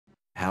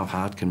How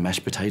hard can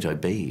mashed potato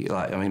be?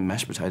 Like, I mean,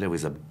 mashed potato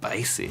is a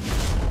basic.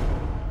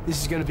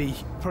 This is going to be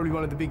probably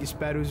one of the biggest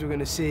battles we're going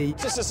to see.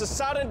 This is a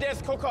sudden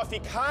death cook-off. You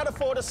can't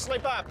afford to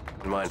slip up.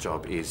 My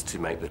job is to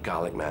make the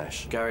garlic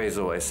mash. Gary has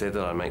always said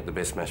that I make the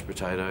best mashed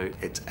potato.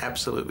 It's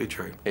absolutely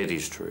true. It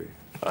is true.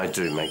 I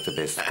do make the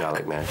best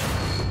garlic mash.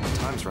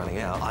 Time's running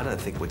out. I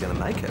don't think we're going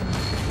to make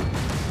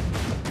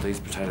it. These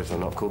potatoes are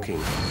not cooking.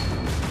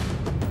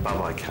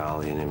 Bye-bye,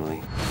 Carly and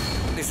Emily.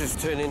 This is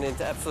turning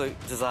into absolute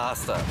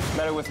disaster.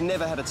 Matty, we've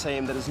never had a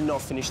team that has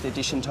not finished their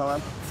dish in time.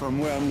 From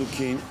where I'm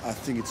looking, I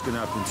think it's going to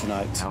happen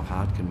tonight. How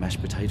hard can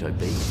mashed potato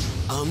be?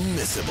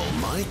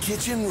 Unmissable My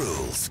Kitchen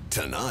Rules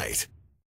tonight.